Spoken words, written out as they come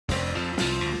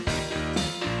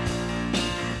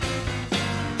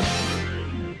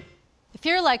If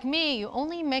you're like me, you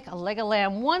only make a leg of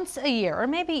lamb once a year or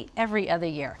maybe every other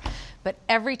year. But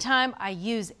every time I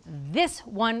use this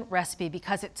one recipe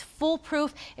because it's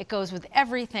foolproof, it goes with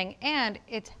everything, and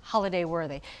it's holiday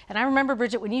worthy. And I remember,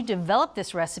 Bridget, when you developed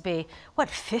this recipe, what,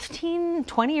 15,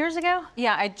 20 years ago?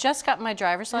 Yeah, I just got my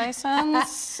driver's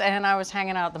license and I was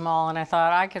hanging out at the mall and I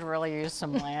thought I could really use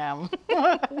some lamb.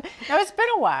 No, it's been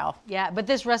a while. Yeah, but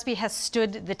this recipe has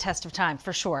stood the test of time,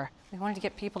 for sure. We wanted to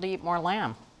get people to eat more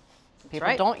lamb. People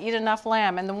right. don't eat enough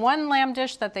lamb. And the one lamb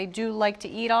dish that they do like to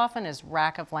eat often is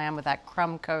rack of lamb with that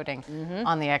crumb coating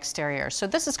on the exterior. So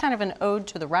this is kind of an ode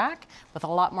to the rack with a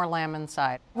lot more lamb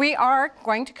inside. We are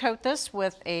going to coat this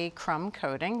with a crumb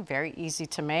coating, very easy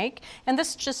to make. And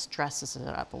this just dresses it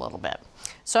up a little bit.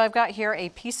 So I've got here a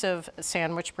piece of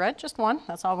sandwich bread, just one,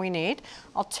 that's all we need.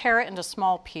 I'll tear it into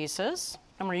small pieces.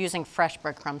 And we're using fresh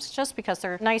breadcrumbs just because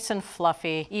they're nice and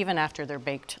fluffy even after they're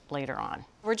baked later on.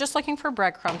 We're just looking for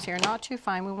breadcrumbs here, not too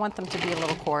fine. We want them to be a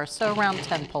little coarse, so around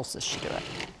 10 pulses should do it.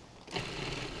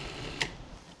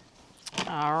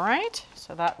 All right,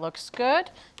 so that looks good.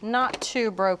 Not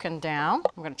too broken down.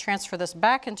 I'm going to transfer this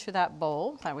back into that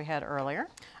bowl that we had earlier.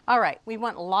 All right, we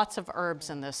want lots of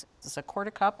herbs in this. This is a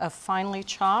 1/4 cup of finely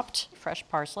chopped fresh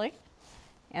parsley,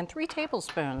 and 3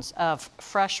 tablespoons of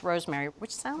fresh rosemary,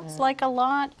 which sounds like a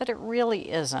lot, but it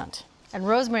really isn't. And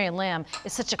rosemary and lamb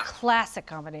is such a classic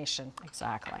combination.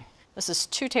 Exactly. This is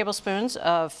 2 tablespoons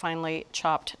of finely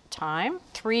chopped thyme,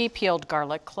 3 peeled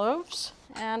garlic cloves,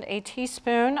 and a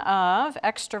teaspoon of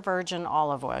extra virgin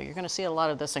olive oil. You're going to see a lot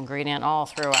of this ingredient all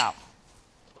throughout.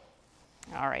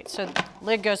 All right, so the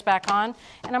lid goes back on,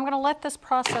 and I'm going to let this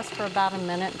process for about a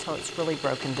minute until it's really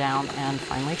broken down and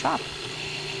finely chopped.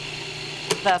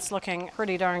 That's looking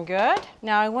pretty darn good.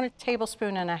 Now I want 1.5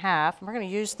 tablespoons, and we're going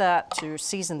to use that to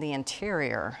season the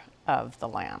interior of the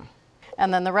lamb.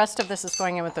 And then the rest of this is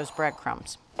going in with those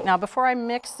breadcrumbs. Now before I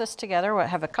mix this together, I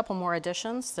have a couple more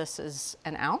additions. This is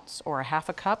 1 ounce or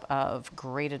 1/2 cup of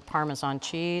grated Parmesan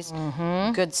cheese.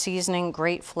 Good seasoning,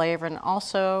 great flavor, and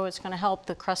also it's going to help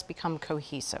the crust become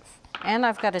cohesive. And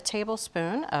I've got 1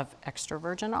 tablespoon of extra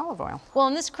virgin olive oil. Well,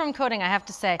 in this crumb coating, I have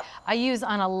to say, I use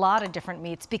on a lot of different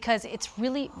meats because it's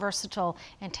really versatile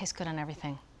and tastes good on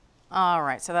everything. All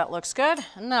right, so that looks good.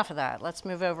 Enough of that. Let's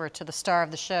move over to the star of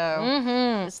the show.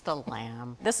 It's the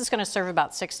lamb. This is going to serve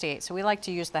about 6 to 8, so we like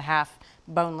to use the half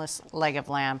boneless leg of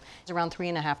lamb. It's around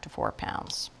 3.5 to 4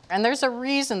 pounds. And there's a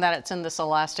reason that it's in this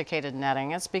elasticated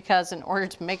netting. It's because in order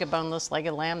to make a boneless leg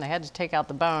of lamb, they had to take out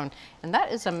the bone. And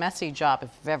that is a messy job if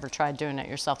you've ever tried doing it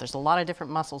yourself. There's a lot of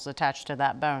different muscles attached to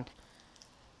that bone.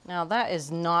 Now that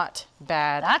is not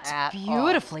bad at all. That's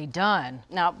beautifully done.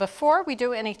 Now before we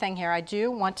do anything here, I do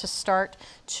want to start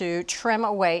to trim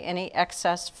away any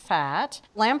excess fat.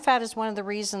 Lamb fat is one of the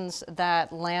reasons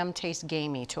that lamb tastes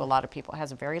gamey to a lot of people. It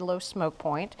has a very low smoke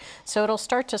point, so it'll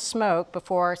start to smoke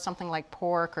before something like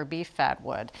pork or beef fat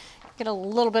would. Get a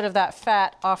little bit of that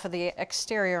fat off of the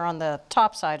exterior on the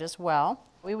top side as well.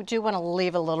 We do want to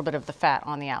leave a little bit of the fat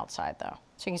on the outside though.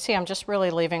 So you can see I'm just really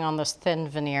leaving on this thin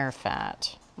veneer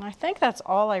fat. And I think that's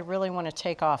all I really want to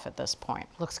take off at this point.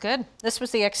 Looks good. This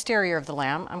was the exterior of the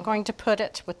lamb. I'm going to put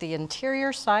it with the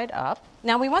interior side up.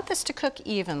 Now we want this to cook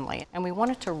evenly, and we want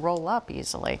it to roll up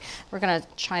easily. We're going to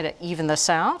try to even this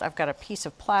out. I've got a piece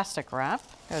of plastic wrap.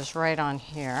 Goes right on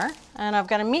here. And I've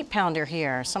got a meat pounder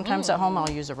here. Sometimes at home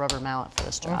I'll use a rubber mallet for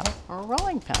this job, or a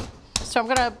rolling pin. So I'm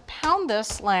going to pound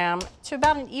this lamb to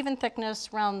about an even thickness,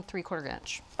 around 3/4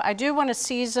 inch. I do want to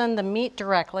season the meat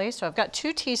directly, so I've got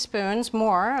 2 teaspoons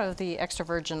more of the extra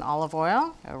virgin olive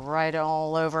oil. Go right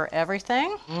all over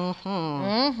everything. And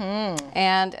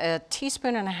 1.5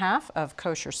 teaspoons of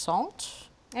kosher salt,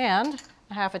 and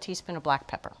 1/2 teaspoon of black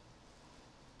pepper.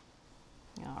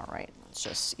 All right, let's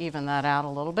just even that out a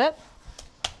little bit.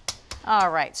 All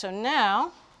right, so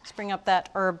now let's bring up that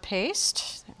herb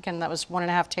paste. Again, that was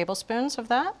 1.5 tablespoons of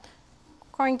that. I'm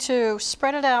going to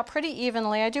spread it out pretty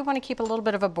evenly. I do want to keep a little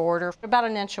bit of a border, about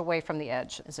 1 inch away from the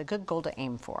edge is a good goal to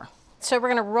aim for. So we're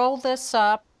going to roll this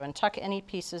up and tuck any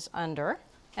pieces under,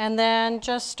 and then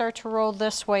just start to roll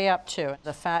this way up too.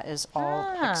 The fat is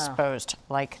all exposed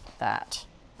like that.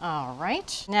 All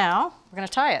right, now we're going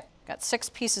to tie it. Got 6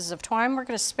 pieces of twine. We're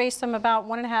going to space them about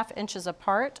 1.5 inches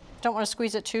apart. Don't want to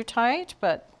squeeze it too tight,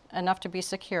 but enough to be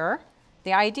secure.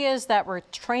 The idea is that we're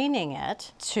training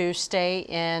it to stay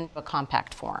in a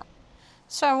compact form.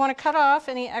 So I want to cut off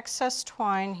any excess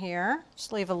twine here.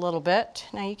 Just leave a little bit.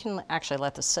 Now you can actually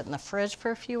let this sit in the fridge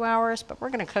for a few hours, but we're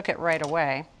going to cook it right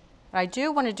away. But I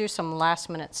do want to do some last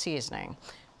minute seasoning.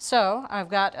 So I've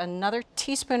got another 1.5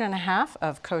 teaspoons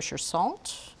of kosher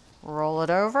salt. Roll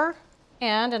it over.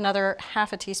 And another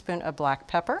 1/2 teaspoon of black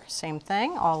pepper. Same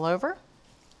thing all over.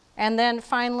 And then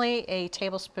finally, a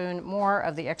tablespoon more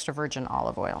of the extra virgin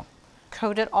olive oil.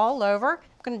 Coat it all over.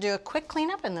 I'm going to do a quick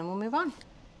cleanup and then we'll move on.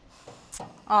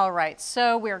 All right,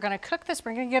 so we're going to cook this.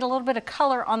 We're going to get a little bit of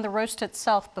color on the roast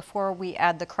itself before we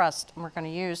add the crust. And we're going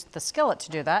to use the skillet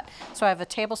to do that. So I have a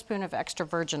tablespoon of extra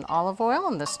virgin olive oil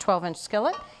in this 12-inch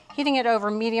skillet, heating it over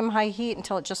medium-high heat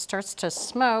until it just starts to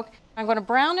smoke. I'm going to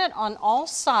brown it on all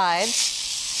sides,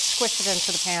 squish it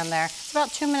into the pan there. It's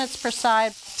about 2 minutes per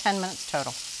side, 10 minutes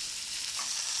total.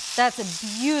 That's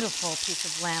a beautiful piece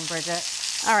of lamb, Bridget.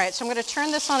 All right, so I'm going to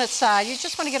turn this on its side. You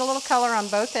just want to get a little color on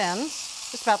both ends.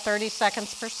 Just about 30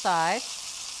 seconds per side.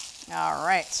 All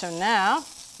right, so now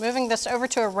moving this over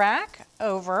to a rack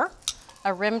over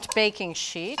a rimmed baking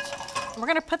sheet. We're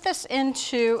going to put this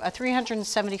into a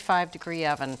 375-degree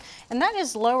oven, and that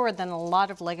is lower than a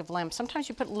lot of leg of lamb. Sometimes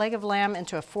you put leg of lamb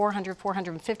into a 400,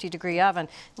 450-degree oven,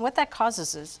 and what that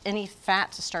causes is any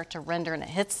fat to start to render, and it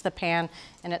hits the pan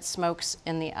and it smokes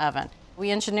in the oven. We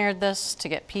engineered this to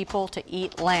get people to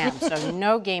eat lamb, so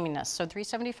no gaminess. So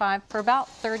 375 for about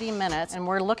 30 minutes, and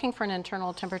we're looking for an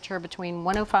internal temperature between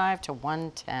 105 to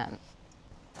 110.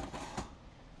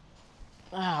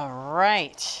 All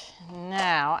right,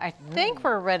 now I think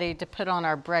we're ready to put on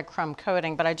our breadcrumb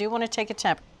coating, but I do want to take a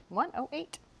temp.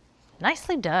 108.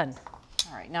 Nicely done.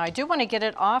 All right, now I do want to get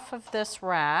it off of this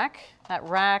rack. That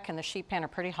rack and the sheet pan are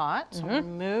pretty hot, so I'm going to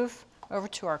move over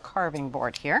to our carving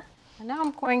board here. And now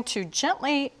I'm going to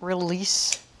gently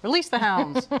release the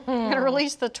hounds. I'm going to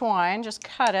release the twine, just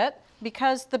cut it,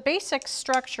 because the basic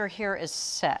structure here is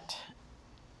set.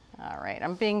 All right,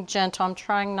 I'm being gentle. I'm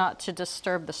trying not to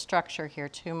disturb the structure here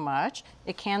too much.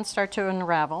 It can start to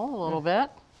unravel a little bit.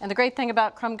 And the great thing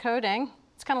about crumb coating,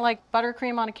 it's kind of like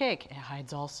buttercream on a cake. It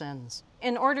hides all sins.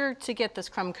 In order to get this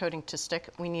crumb coating to stick,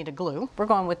 we need a glue. We're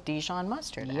going with Dijon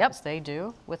mustard, as they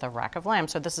do with a rack of lamb.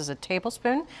 So this is a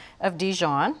tablespoon of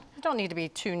Dijon. You don't need to be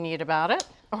too neat about it,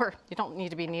 or you don't need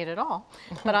to be neat at all.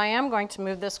 But I am going to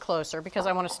move this closer because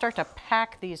I want to start to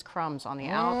pack these crumbs on the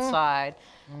outside.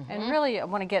 And really, I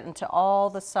want to get into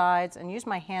all the sides and use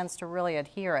my hands to really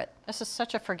adhere it. This is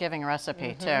such a forgiving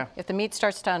recipe, too. If the meat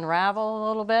starts to unravel a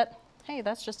little bit, hey,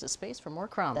 that's just a space for more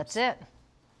crumbs. That's it.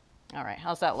 All right,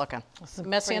 how's that looking?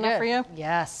 Messy enough for you?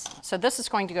 Yes. So this is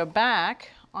going to go back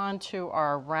onto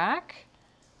our rack.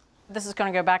 This is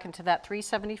going to go back into that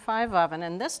 375 oven,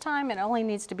 and this time it only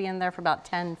needs to be in there for about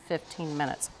 10, 15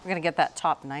 minutes. We're going to get that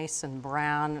top nice and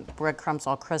brown, breadcrumbs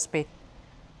all crispy.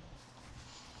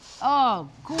 Oh,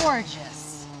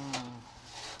 gorgeous.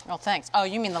 Oh, thanks. Oh,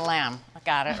 you mean the lamb. I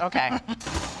got it. Okay.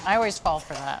 I always fall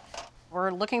for that.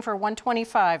 We're looking for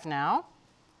 125 now.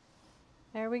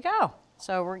 There we go.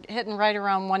 So we're hitting right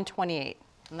around 128.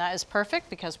 And that is perfect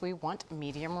because we want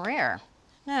medium rare.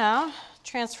 Now,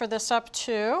 transfer this up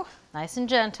to, Nice and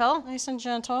gentle.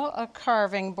 a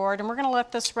carving board. And we're going to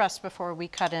let this rest before we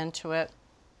cut into it.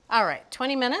 All right,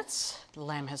 20 minutes. The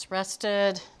lamb has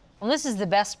rested. Well, this is the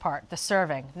best part, the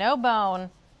serving. No bone,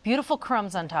 beautiful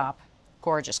crumbs on top.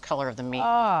 Gorgeous color of the meat.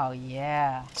 Oh,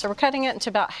 yeah. So we're cutting it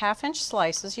into about half-inch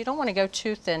slices. You don't want to go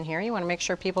too thin here. You want to make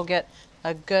sure people get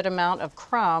a good amount of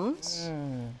crumbs.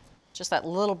 Just that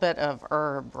little bit of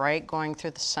herb, right, going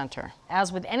through the center.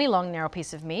 As with any long, narrow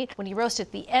piece of meat, when you roast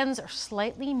it, the ends are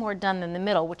slightly more done than the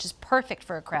middle, which is perfect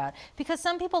for a crowd, because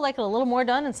some people like it a little more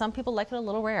done and some people like it a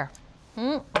little rare.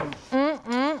 Look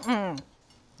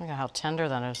at how tender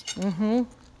that is.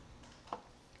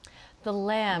 The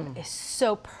lamb is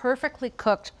so perfectly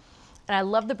cooked, and I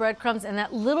love the breadcrumbs and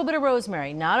that little bit of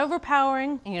rosemary, not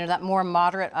overpowering. You know, that more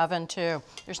moderate oven too.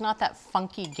 There's not that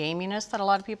funky gaminess that a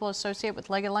lot of people associate with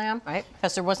leg of lamb. Right.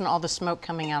 Because there wasn't all the smoke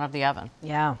coming out of the oven.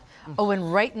 Yeah. Oh,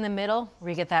 and right in the middle, where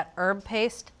you get that herb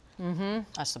paste.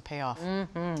 That's the payoff.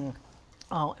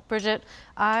 Oh, Bridget,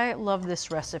 I love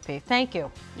this recipe. Thank you.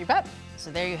 You bet.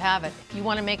 So there you have it. If you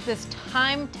want to make this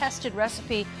time-tested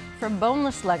recipe for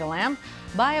boneless leg of lamb,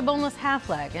 buy a boneless half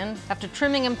leg, and after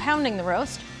trimming and pounding the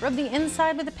roast, rub the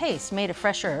inside with a paste made of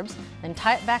fresh herbs, then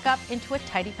tie it back up into a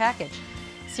tidy package.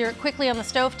 Sear it quickly on the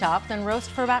stovetop, then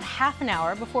roast for about half an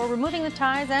hour before removing the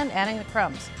ties and adding the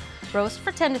crumbs. Roast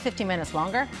for 10 to 15 minutes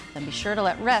longer, then be sure to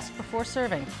let rest before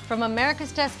serving. From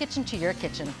America's Test Kitchen to your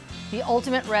kitchen, the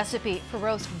ultimate recipe for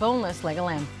roast boneless leg of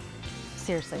lamb.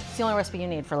 Seriously, it's the only recipe you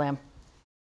need for lamb.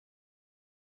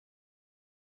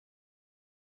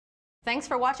 Thanks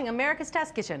for watching America's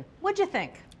Test Kitchen. What'd you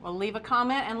think? Well, leave a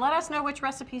comment and let us know which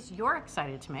recipes you're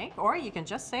excited to make, or you can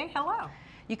just say hello.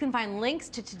 You can find links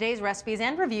to today's recipes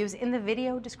and reviews in the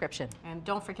video description. And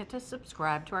don't forget to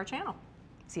subscribe to our channel.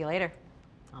 See you later.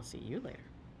 I'll see you later.